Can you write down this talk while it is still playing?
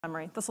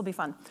Memory. This will be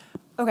fun.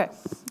 Okay.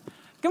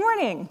 Good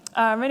morning.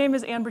 My name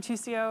is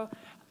Bertucio.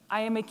 I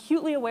am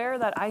acutely aware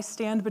that I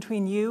stand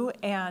between you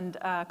and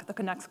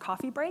the next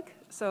coffee break,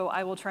 so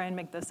I will try and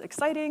make this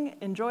exciting,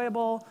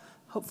 enjoyable.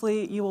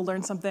 Hopefully you will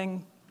learn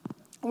something.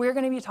 We're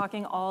going to be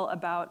talking all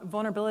about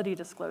vulnerability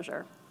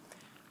disclosure.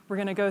 We're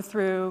going to go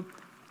through,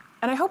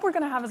 and I hope we're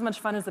going to have as much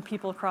fun as the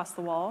people across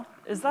the wall.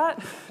 Is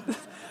that?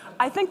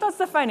 I think that's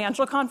the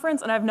financial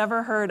conference, and I've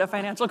never heard a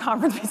financial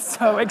conference be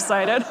so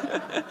excited.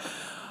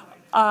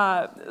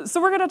 So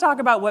we're going to talk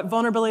about what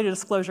vulnerability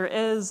disclosure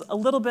is, a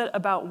little bit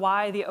about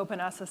why the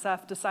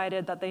OpenSSF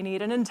decided that they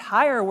need an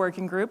entire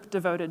working group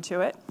devoted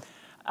to it.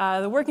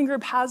 The working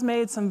group has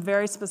made some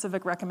very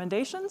specific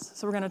recommendations,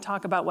 so we're going to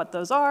talk about what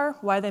those are,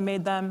 why they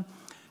made them,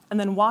 and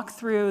then walk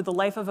through the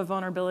life of a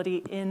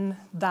vulnerability in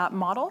that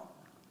model.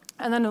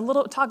 And then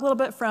talk a little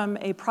bit from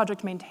a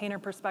project maintainer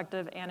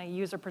perspective and a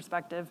user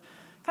perspective,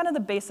 kind of the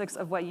basics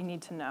of what you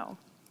need to know.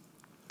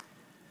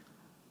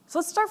 So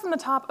let's start from the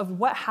top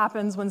of what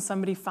happens when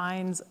somebody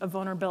finds a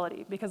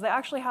vulnerability, because they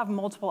actually have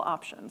multiple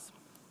options.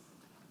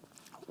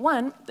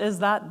 One is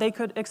that they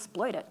could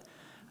exploit it.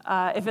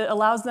 If it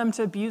allows them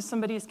to abuse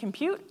somebody's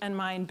compute and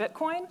mine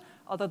Bitcoin,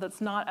 although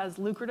that's not as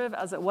lucrative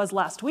as it was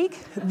last week,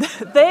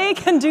 they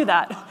can do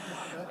that.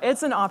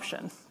 It's an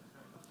option.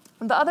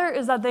 The other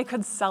is that they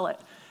could sell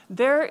it.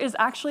 There is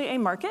actually a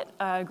market,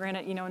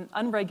 granted, an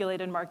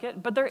unregulated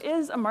market, but there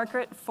is a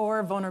market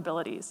for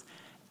vulnerabilities.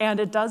 And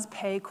it does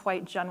pay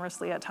quite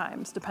generously at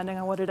times, depending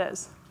on what it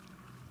is.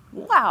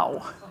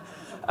 Wow.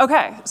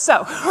 OK,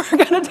 so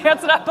we're going to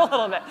dance it up a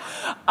little bit.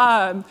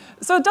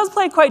 So it does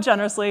pay quite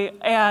generously.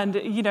 And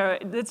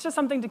it's just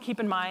something to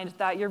keep in mind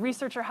that your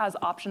researcher has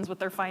options with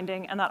their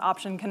finding, and that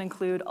option can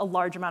include a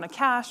large amount of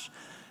cash.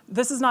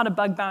 This is not a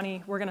bug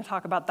bounty. We're going to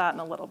talk about that in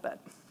a little bit.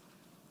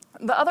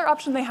 The other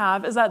option they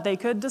have is that they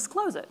could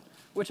disclose it,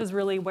 which is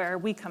really where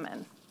we come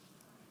in.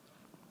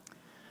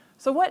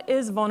 So what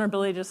is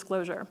vulnerability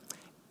disclosure?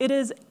 It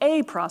is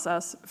a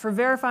process for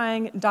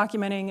verifying,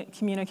 documenting,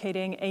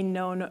 communicating a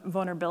known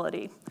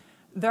vulnerability.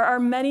 There are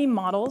many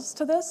models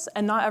to this,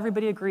 and not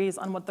everybody agrees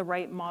on what the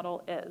right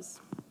model is.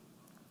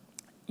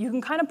 You can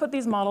kind of put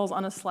these models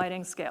on a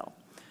sliding scale.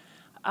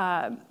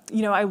 I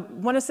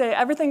want to say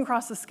everything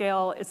across the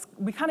scale,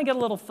 we kind of get a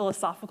little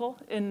philosophical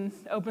in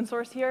open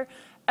source here.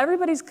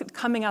 Everybody's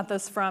coming at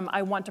this from,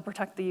 I want to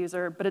protect the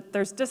user, but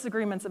there's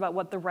disagreements about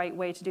what the right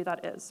way to do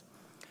that is.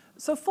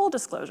 So full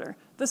disclosure.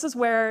 This is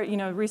where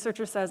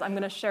researcher says, I'm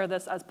going to share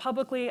this as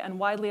publicly and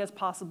widely as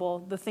possible,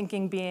 the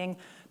thinking being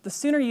the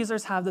sooner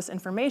users have this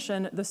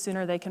information, the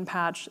sooner they can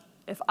patch.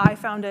 If I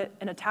found it,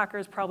 an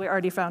attacker's probably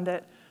already found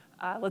it.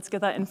 Let's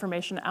get that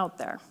information out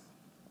there.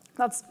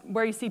 That's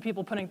where you see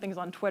people putting things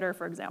on Twitter,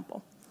 for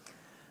example.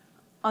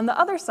 On the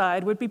other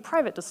side would be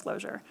private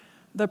disclosure.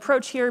 The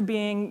approach here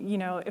being,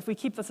 if we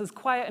keep this as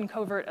quiet and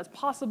covert as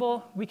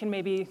possible, we can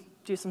maybe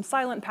do some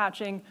silent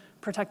patching,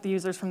 protect the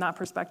users from that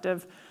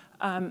perspective.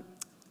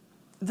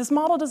 This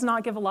model does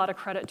not give a lot of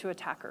credit to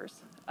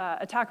attackers.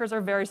 Attackers are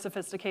very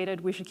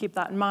sophisticated. We should keep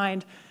that in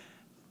mind.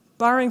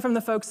 Borrowing from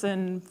the folks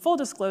in full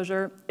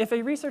disclosure, if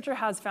a researcher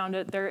has found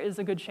it, there is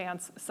a good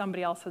chance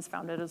somebody else has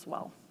found it as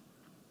well.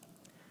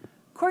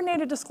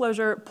 Coordinated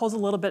disclosure pulls a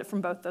little bit from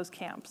both those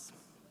camps.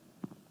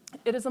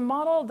 It is a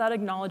model that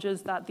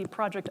acknowledges that the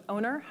project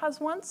owner has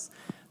once,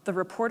 the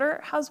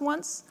reporter has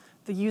once,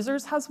 the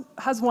users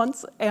has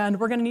once, and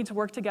we're going to need to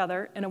work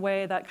together in a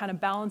way that kind of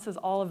balances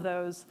all of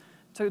those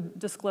to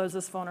disclose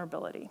this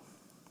vulnerability.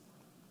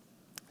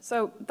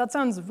 So that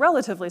sounds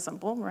relatively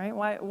simple, right?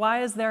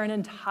 Why is there an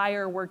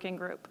entire working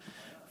group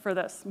for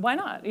this? Why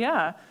not?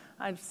 Yeah,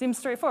 it seems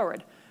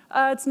straightforward.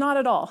 It's not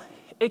at all.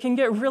 It can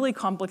get really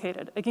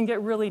complicated. It can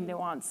get really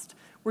nuanced.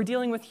 We're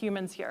dealing with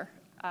humans here.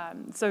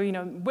 So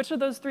which of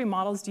those three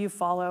models do you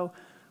follow?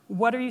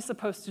 What are you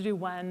supposed to do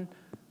when?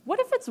 What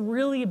if it's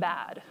really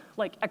bad,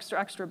 like extra,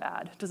 extra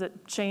bad? Does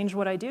it change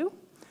what I do?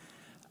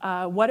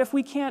 What if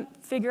we can't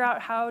figure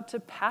out how to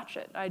patch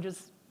it? I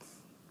just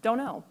don't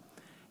know.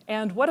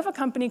 And what if a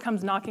company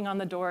comes knocking on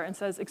the door and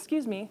says,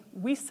 excuse me,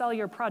 we sell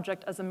your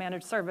project as a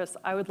managed service.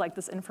 I would like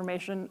this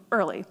information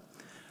early.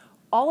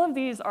 All of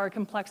these are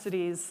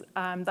complexities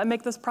that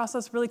make this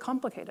process really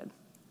complicated.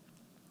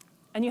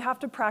 And you have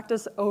to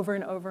practice over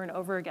and over and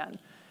over again.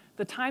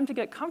 The time to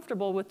get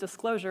comfortable with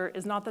disclosure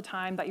is not the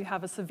time that you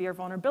have a severe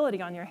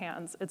vulnerability on your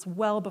hands. It's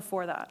well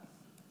before that.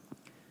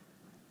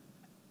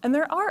 And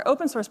there are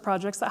open source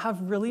projects that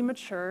have really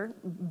mature,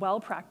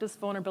 well-practiced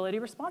vulnerability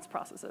response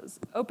processes.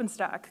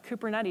 OpenStack,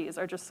 Kubernetes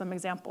are just some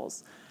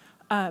examples.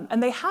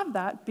 And they have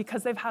that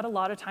because they've had a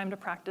lot of time to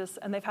practice,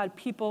 and they've had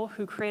people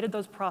who created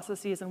those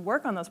processes and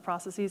work on those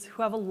processes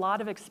who have a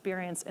lot of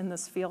experience in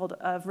this field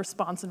of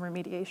response and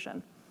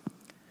remediation.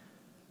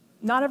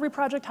 Not every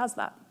project has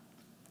that.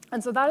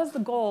 And so that is the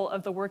goal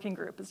of the working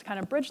group, is to kind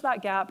of bridge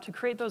that gap, to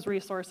create those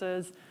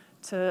resources,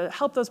 to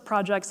help those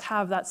projects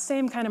have that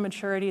same kind of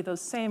maturity,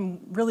 those same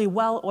really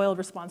well-oiled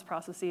response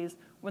processes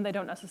when they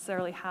don't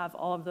necessarily have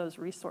all of those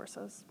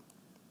resources.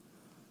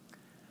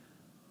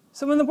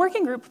 So when the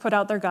working group put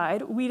out their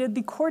guide, we did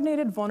the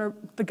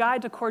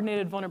guide to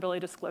coordinated vulnerability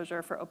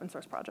disclosure for open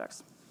source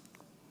projects.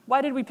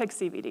 Why did we pick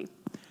CVD?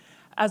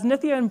 As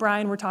Nithya and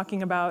Brian were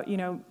talking about,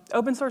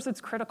 open source,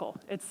 it's critical.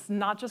 It's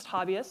not just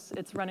hobbyists,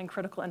 it's running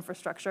critical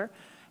infrastructure.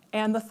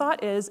 And the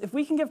thought is, if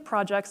we can give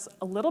projects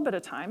a little bit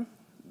of time,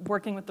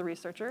 working with the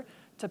researcher,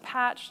 to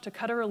patch, to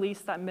cut a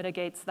release that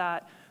mitigates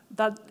that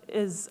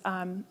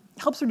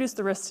helps reduce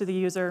the risk to the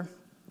user.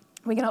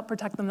 We can help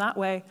protect them that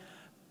way.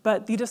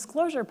 But the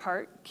disclosure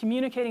part,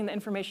 communicating the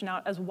information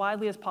out as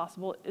widely as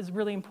possible, is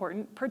really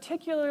important,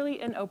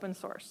 particularly in open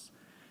source.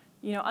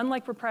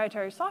 Unlike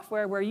proprietary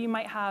software where you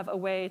might have a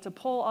way to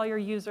pull all your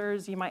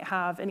users, you might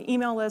have an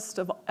email list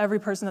of every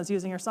person that's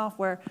using your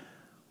software,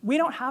 we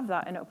don't have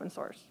that in open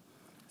source.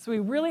 So we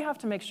really have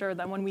to make sure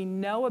that when we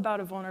know about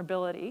a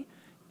vulnerability,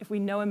 if we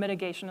know a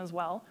mitigation as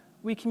well,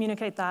 we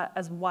communicate that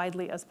as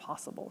widely as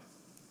possible.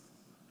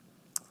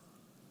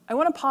 I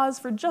want to pause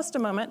for just a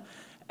moment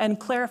and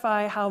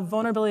clarify how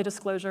vulnerability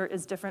disclosure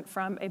is different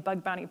from a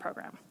bug bounty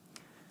program.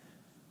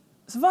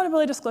 So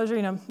vulnerability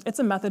disclosure, it's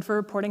a method for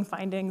reporting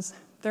findings.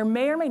 There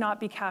may or may not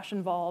be cash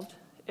involved.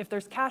 If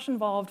there's cash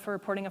involved for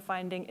reporting a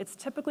finding, it's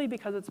typically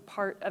because it's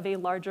part of a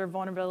larger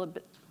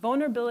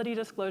vulnerability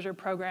disclosure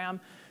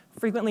program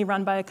frequently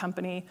run by a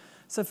company.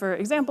 So for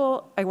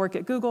example, I work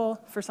at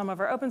Google. For some of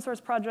our open source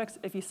projects,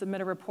 if you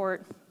submit a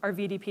report, our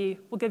VDP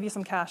will give you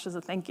some cash as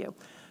a thank you.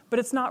 But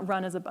it's not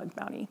run as a bug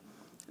bounty.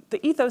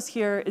 The ethos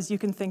here is you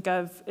can think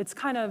of, it's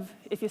kind of,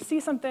 if you see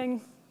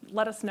something,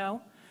 let us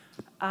know.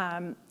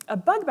 A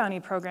bug bounty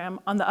program,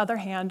 on the other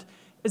hand,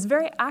 is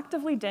very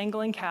actively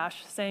dangling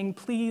cash, saying,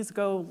 please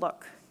go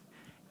look.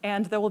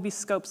 And there will be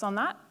scopes on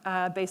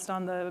that based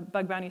on the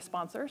bug bounty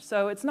sponsor.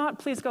 So it's not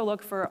please go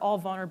look for all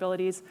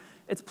vulnerabilities.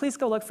 It's please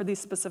go look for these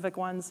specific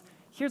ones.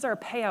 Here's our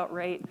payout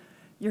rate.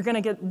 You're going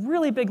to get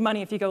really big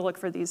money if you go look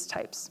for these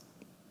types.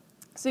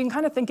 So you can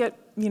kind of think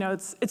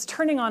it's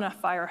turning on a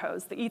fire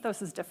hose. The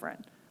ethos is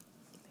different.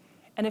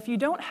 And if you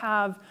don't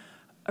have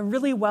a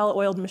really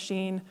well-oiled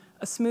machine,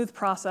 a smooth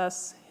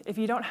process, if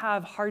you don't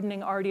have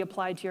hardening already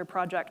applied to your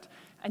project,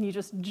 and you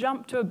just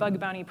jump to a bug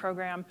bounty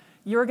program,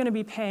 you're going to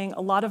be paying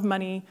a lot of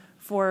money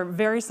for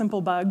very simple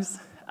bugs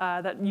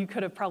that you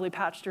could have probably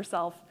patched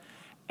yourself.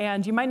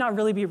 And you might not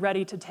really be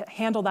ready to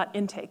handle that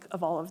intake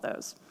of all of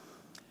those.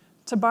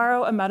 To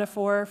borrow a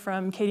metaphor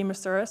from Katie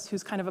Masuris,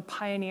 who's kind of a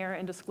pioneer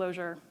in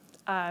disclosure,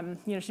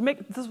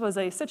 this was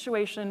a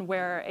situation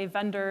where a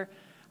vendor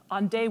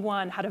on day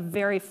one had a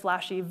very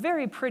flashy,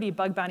 very pretty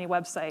bug bounty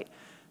website.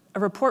 A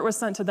report was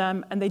sent to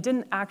them, and they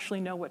didn't actually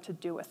know what to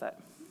do with it.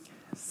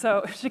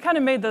 So she kind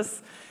of made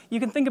this, you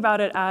can think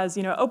about it as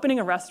opening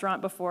a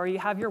restaurant before you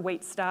have your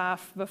wait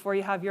staff, before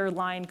you have your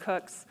line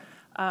cooks.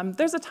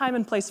 There's a time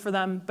and place for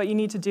them, but you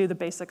need to do the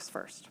basics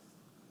first.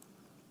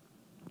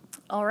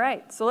 All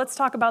right, so let's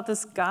talk about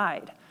this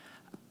guide.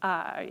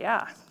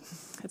 Yeah,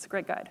 it's a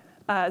great guide.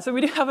 So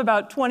we do have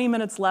about 20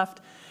 minutes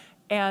left.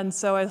 And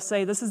so I'll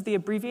say this is the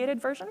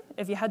abbreviated version.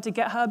 If you head to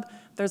GitHub,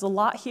 there's a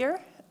lot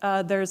here.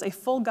 There's a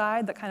full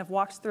guide that kind of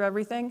walks through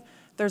everything.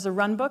 There's a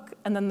run book,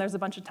 and then there's a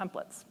bunch of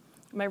templates.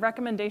 My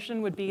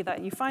recommendation would be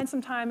that you find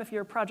some time, if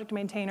you're a project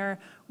maintainer,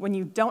 when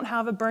you don't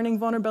have a burning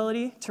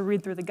vulnerability, to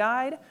read through the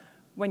guide.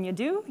 When you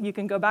do, you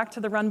can go back to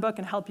the run book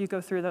and help you go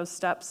through those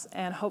steps.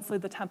 And hopefully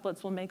the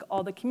templates will make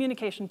all the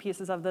communication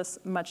pieces of this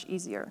much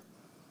easier.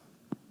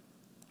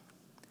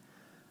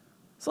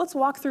 So let's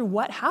walk through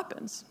what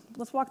happens.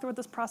 Let's walk through what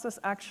this process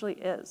actually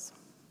is.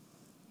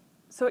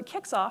 So it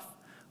kicks off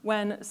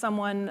when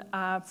someone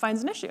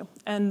finds an issue,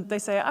 and they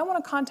say, I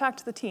want to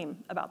contact the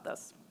team about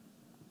this.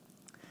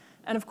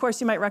 And of course,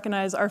 you might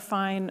recognize our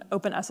fine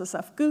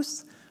OpenSSF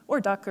goose,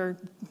 or duck, or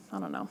I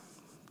don't know,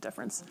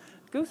 difference.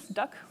 Goose,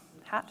 duck,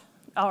 hat?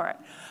 All right.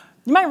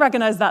 You might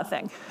recognize that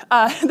thing.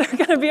 They're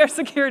going to be our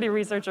security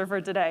researcher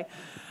for today.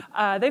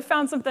 They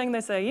found something.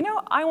 They say,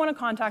 I want to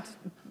contact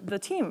the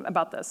team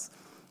about this.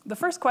 The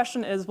first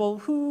question is, well,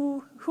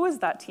 who is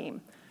that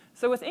team?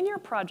 So within your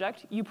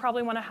project, you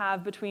probably want to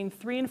have between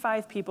 3 and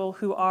 5 people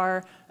who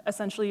are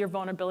essentially your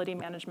vulnerability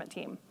management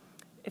team.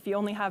 If you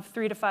only have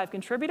 3 to 5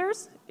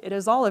 contributors, it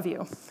is all of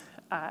you.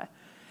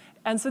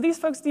 And so these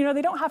folks, they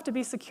don't have to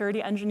be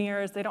security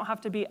engineers. They don't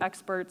have to be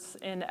experts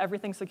in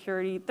everything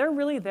security. They're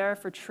really there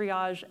for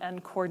triage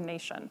and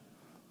coordination.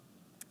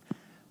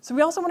 So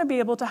we also want to be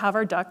able to have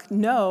our duck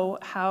know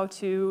how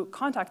to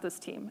contact this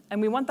team. And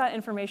we want that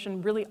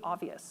information really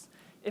obvious.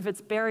 If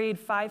it's buried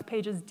 5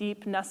 pages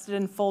deep, nested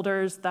in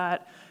folders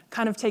that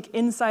kind of take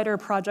insider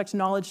project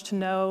knowledge to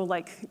know,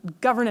 like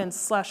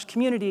governance /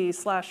 community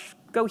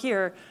 / go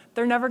here,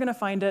 they're never going to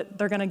find it.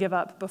 They're going to give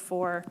up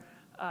before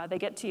they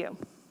get to you.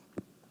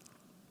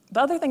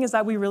 The other thing is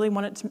that we really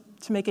want it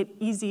to make it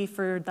easy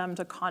for them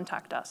to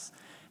contact us.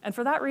 And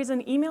for that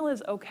reason, email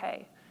is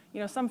OK.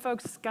 Some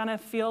folks kind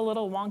of feel a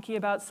little wonky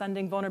about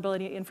sending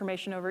vulnerability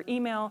information over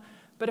email.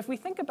 But if we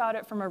think about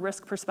it from a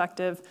risk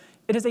perspective,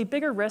 it is a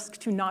bigger risk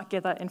to not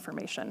get that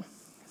information.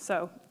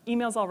 So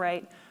email's all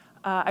right.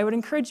 I would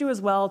encourage you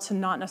as well to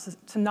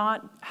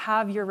not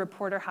have your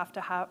reporter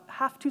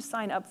have to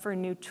sign up for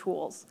new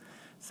tools.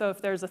 So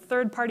if there's a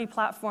third-party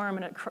platform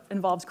and it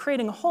involves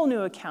creating a whole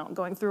new account,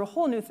 going through a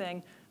whole new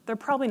thing, they're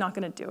probably not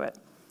going to do it.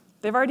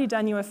 They've already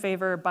done you a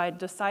favor by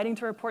deciding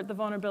to report the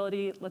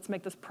vulnerability. Let's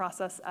make this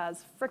process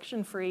as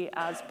friction-free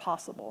as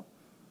possible.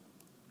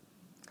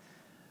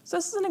 So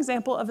this is an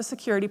example of a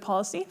security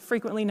policy,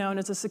 frequently known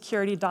as a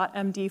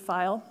security.md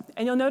file.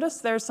 And you'll notice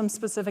there's some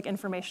specific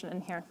information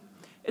in here.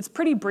 It's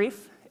pretty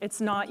brief. It's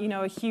not,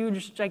 a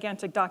huge,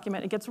 gigantic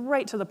document. It gets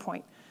right to the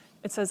point.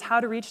 It says how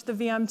to reach the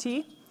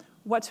VMT,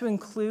 what to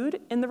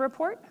include in the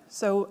report.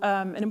 So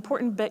an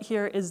important bit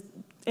here is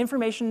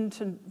information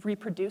to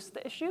reproduce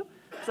the issue.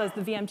 So as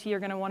the VMT, you're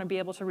going to want to be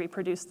able to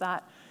reproduce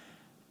that.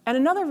 And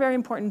another very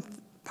important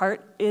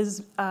part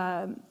is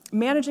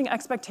managing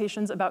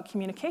expectations about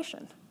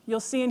communication. You'll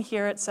see in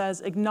here it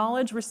says,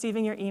 acknowledge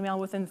receiving your email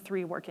within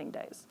 3 working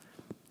days.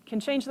 You can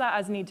change that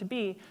as need to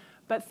be,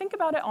 but think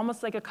about it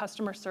almost like a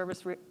customer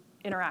service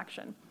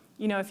interaction.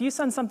 If you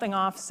send something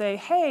off, say,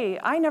 hey,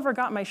 I never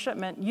got my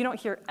shipment, you don't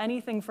hear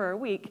anything for a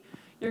week,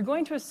 you're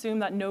going to assume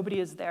that nobody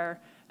is there,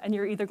 and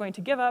you're either going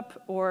to give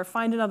up or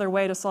find another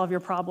way to solve your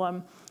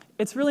problem.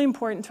 It's really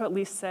important to at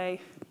least say,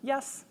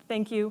 yes,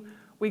 thank you,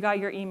 we got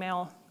your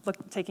email,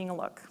 taking a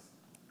look.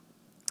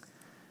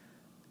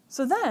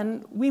 So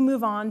then we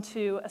move on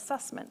to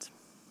assessment.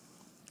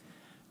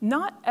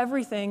 Not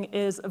everything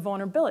is a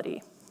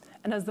vulnerability.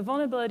 And as the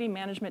vulnerability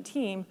management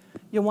team,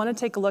 you'll want to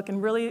take a look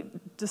and really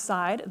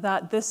decide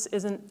that this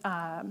isn't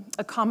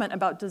a comment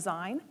about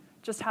design.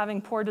 Just having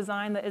poor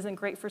design that isn't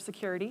great for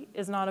security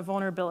is not a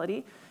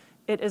vulnerability.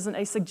 It isn't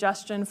a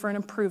suggestion for an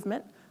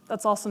improvement.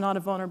 That's also not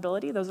a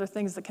vulnerability. Those are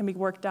things that can be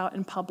worked out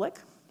in public.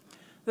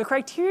 The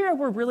criteria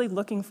we're really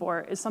looking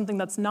for is something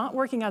that's not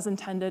working as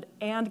intended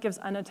and gives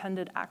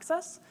unattended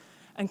access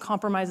and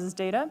compromises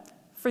data.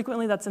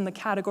 Frequently, that's in the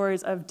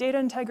categories of data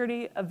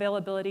integrity,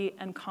 availability,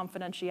 and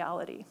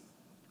confidentiality.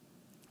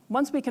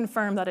 Once we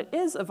confirm that it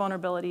is a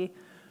vulnerability,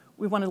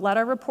 we want to let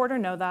our reporter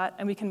know that,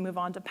 and we can move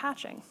on to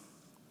patching.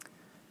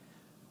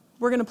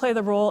 We're going to play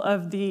the role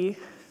of the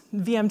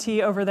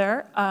VMT over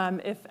there.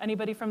 If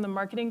anybody from the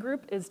marketing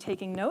group is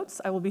taking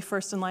notes, I will be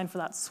first in line for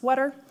that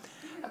sweater.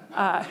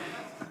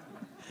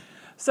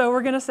 So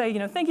we're going to say,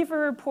 thank you for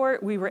your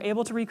report. We were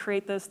able to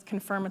recreate this,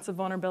 confirm it's a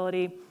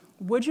vulnerability.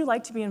 Would you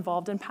like to be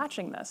involved in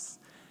patching this?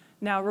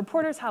 Now,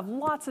 reporters have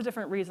lots of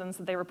different reasons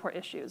that they report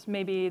issues.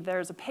 Maybe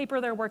there's a paper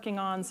they're working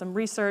on, some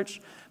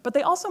research, but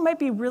they also might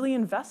be really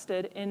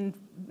invested in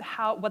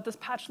what this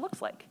patch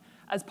looks like.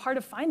 As part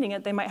of finding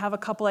it, they might have a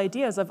couple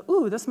ideas of,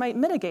 ooh, this might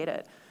mitigate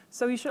it.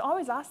 So you should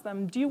always ask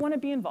them, do you want to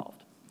be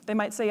involved? They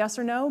might say yes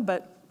or no,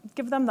 but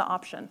give them the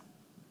option.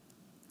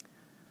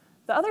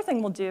 The other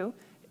thing we'll do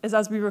is,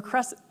 as we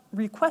request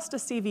a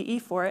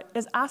CVE for it,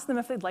 is ask them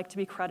if they'd like to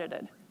be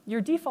credited.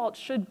 Your default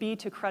should be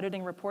to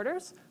crediting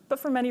reporters, but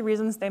for many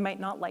reasons, they might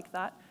not like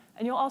that.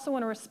 And you'll also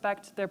want to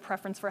respect their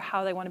preference for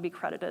how they want to be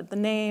credited, the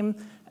name,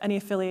 any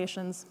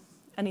affiliations,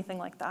 anything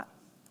like that.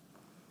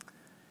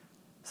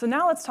 So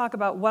now let's talk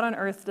about what on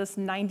earth this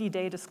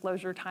 90-day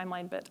disclosure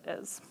timeline bit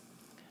is.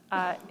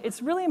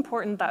 It's really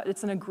important that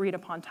it's an agreed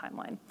upon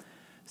timeline.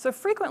 So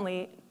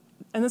frequently,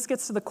 and this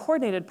gets to the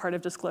coordinated part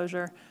of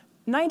disclosure,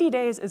 90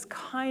 days is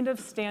kind of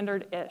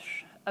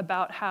standard-ish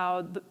about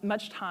how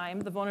much time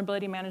the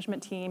vulnerability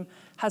management team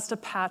has to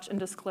patch and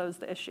disclose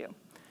the issue.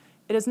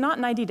 It is not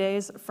 90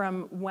 days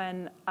from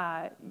when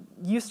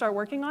you start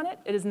working on it.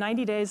 It is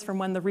 90 days from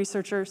when the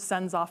researcher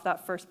sends off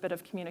that first bit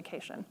of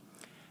communication.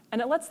 And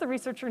it lets the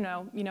researcher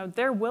know,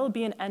 there will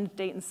be an end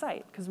date in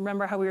sight, because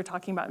remember how we were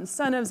talking about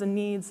incentives and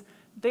needs?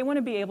 They want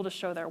to be able to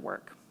show their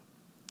work.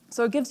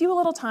 So it gives you a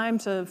little time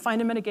to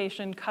find a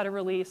mitigation, cut a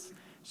release,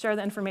 share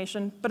the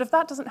information. But if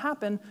that doesn't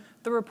happen,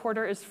 the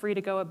reporter is free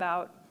to go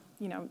about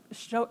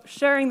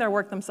sharing their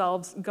work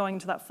themselves, going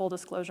to that full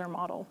disclosure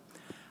model.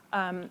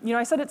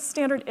 I said it's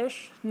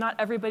standard-ish. Not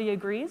everybody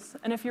agrees.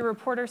 And if your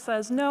reporter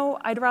says, no,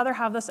 I'd rather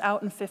have this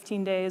out in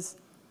 15 days,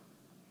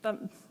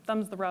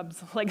 thumbs the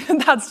rubs.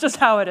 That's just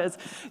how it is.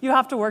 You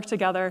have to work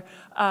together.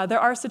 There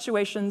are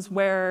situations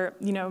where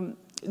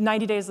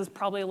 90 days is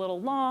probably a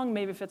little long.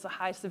 Maybe if it's a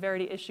high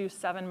severity issue,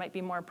 7 might be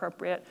more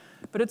appropriate.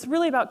 But it's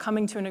really about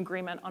coming to an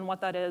agreement on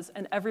what that is,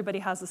 and everybody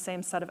has the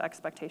same set of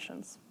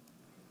expectations.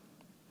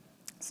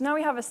 So now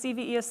we have a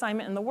CVE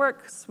assignment in the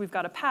works. We've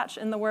got a patch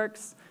in the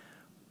works.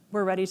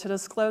 We're ready to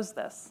disclose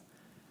this.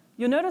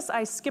 You'll notice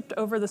I skipped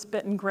over this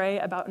bit in gray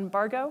about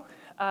embargo.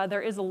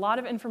 There is a lot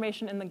of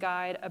information in the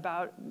guide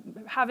about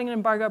having an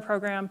embargo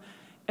program.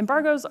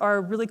 Embargoes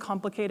are really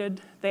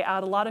complicated. They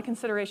add a lot of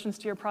considerations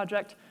to your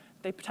project.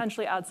 They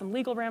potentially add some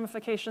legal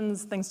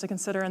ramifications, things to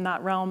consider in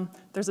that realm.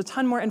 There's a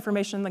ton more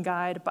information in the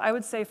guide, but I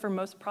would say for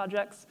most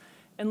projects,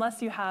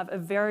 unless you have a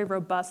very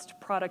robust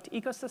product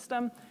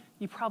ecosystem,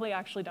 you probably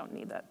actually don't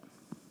need it.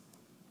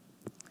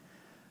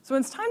 So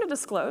when it's time to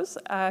disclose,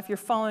 if you're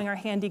following our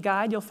handy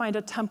guide, you'll find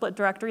a template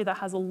directory that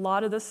has a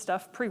lot of this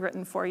stuff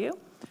pre-written for you.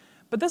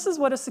 But this is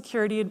what a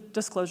security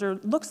disclosure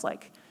looks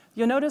like.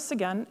 You'll notice,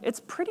 again, it's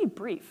pretty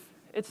brief.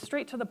 It's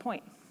straight to the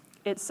point.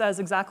 It says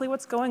exactly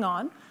what's going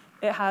on.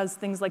 It has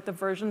things like the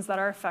versions that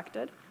are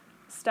affected,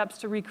 steps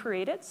to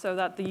recreate it so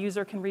that the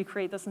user can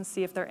recreate this and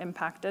see if they're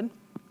impacted.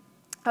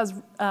 Has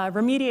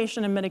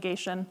remediation and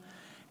mitigation,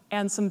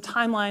 and some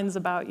timelines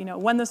about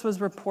when this was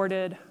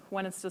reported,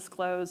 when it's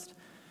disclosed.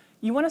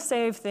 You want to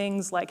save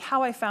things like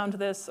how I found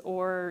this,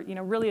 or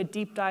really a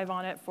deep dive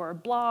on it for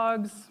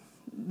blogs,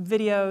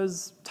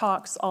 videos,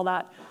 talks, all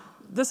that.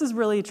 This is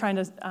really trying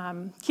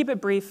to keep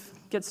it brief,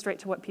 get straight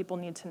to what people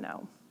need to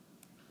know.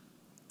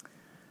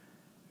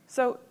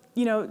 So,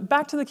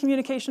 back to the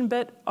communication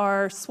bit,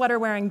 our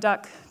sweater-wearing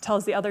duck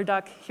tells the other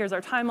duck, here's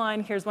our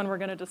timeline, here's when we're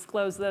going to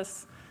disclose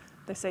this.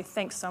 They say,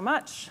 thanks so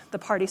much. The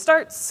party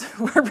starts.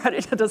 We're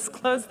ready to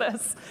disclose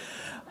this.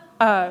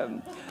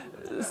 That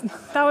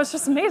was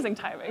just amazing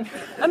timing.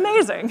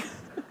 Amazing.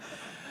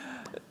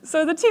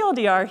 So the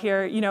TLDR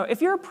here,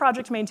 if you're a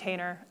project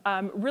maintainer,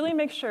 really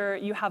make sure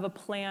you have a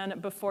plan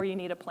before you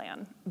need a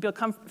plan.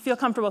 Feel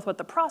comfortable with what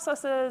the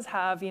process is.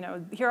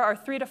 Here are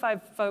 3 to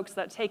 5 folks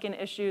that take in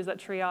issues at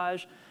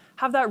triage.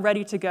 Have that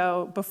ready to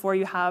go before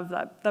you have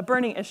that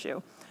burning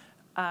issue.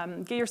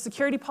 Get your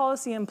security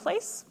policy in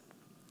place.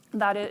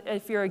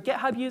 If you're a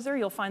GitHub user,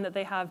 you'll find that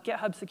they have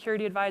GitHub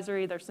Security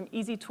Advisory. There's some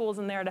easy tools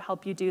in there to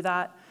help you do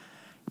that.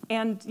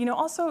 And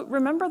also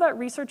remember that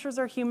researchers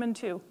are human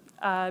too.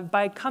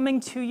 By coming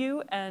to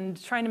you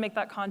and trying to make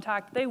that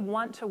contact, they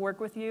want to work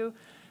with you.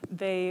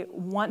 They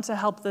want to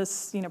help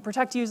this,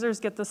 protect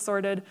users, get this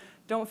sorted.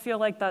 Don't feel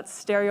like that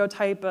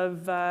stereotype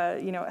of,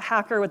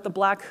 hacker with the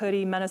black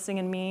hoodie, menacing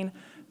and mean.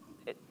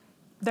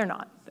 They're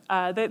not.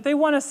 They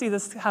want to see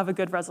this have a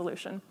good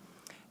resolution.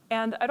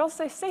 And I'd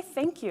also say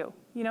thank you.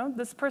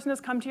 This person has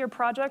come to your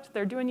project.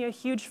 They're doing you a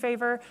huge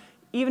favor.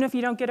 Even if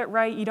you don't get it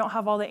right, you don't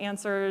have all the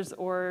answers,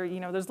 or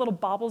there's little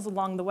bobbles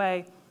along the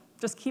way,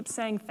 just keep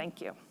saying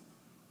thank you.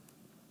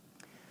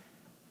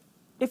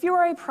 If you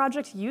are a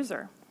project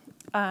user,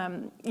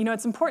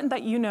 it's important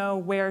that you know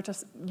where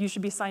you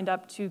should be signed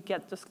up to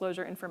get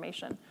disclosure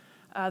information.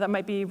 That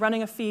might be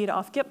running a feed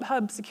off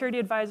GitHub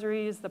security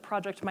advisories. The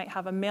project might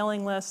have a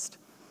mailing list.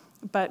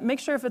 But make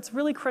sure if it's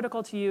really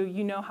critical to you,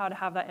 you know how to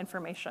have that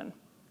information.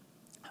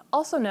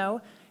 Also know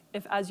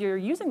if, as you're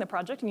using the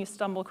project and you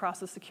stumble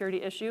across a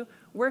security issue,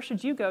 where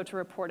should you go to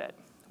report it?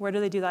 Where do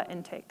they do that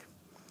intake?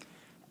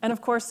 And of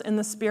course, in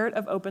the spirit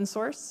of open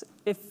source,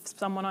 if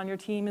someone on your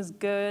team is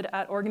good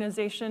at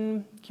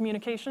organization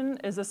communication,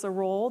 is this a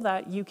role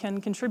that you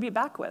can contribute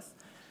back with?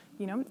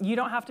 You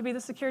don't have to be the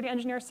security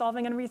engineer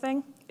solving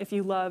everything. If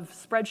you love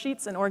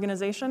spreadsheets and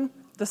organization,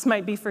 this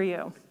might be for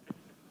you.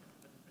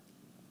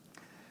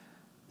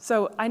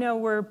 So I know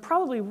we're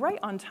probably right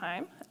on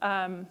time.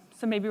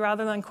 So maybe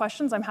rather than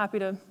questions, I'm happy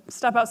to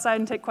step outside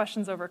and take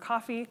questions over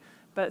coffee.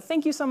 But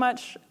thank you so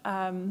much.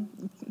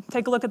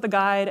 Take a look at the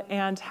guide,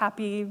 and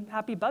happy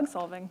bug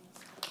solving.